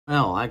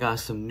Well, I got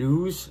some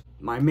news.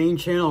 My main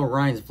channel,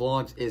 Ryan's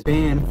Vlogs, is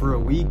banned for a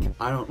week.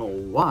 I don't know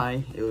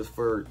why. It was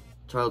for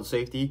child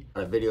safety.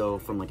 A video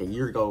from like a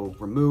year ago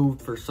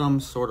removed for some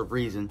sort of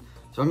reason.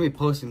 So I'm gonna be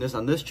posting this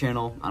on this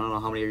channel. I don't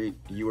know how many of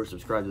you are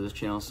subscribed to this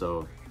channel,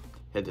 so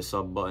hit the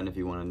sub button if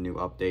you want new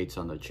updates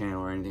on the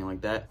channel or anything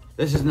like that.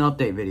 This is an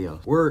update video.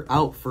 We're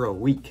out for a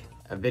week.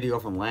 A video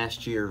from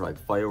last year, like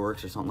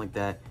fireworks or something like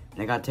that.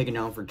 And I got taken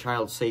down for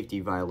child safety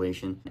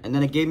violation. And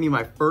then it gave me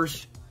my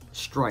first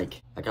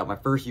strike. I got my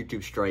first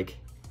YouTube strike.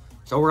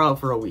 So we're out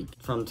for a week.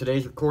 From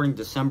today's recording,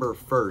 December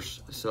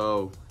 1st.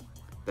 So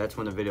that's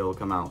when the video will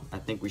come out. I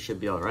think we should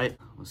be all right.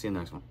 We'll see you in the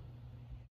next one.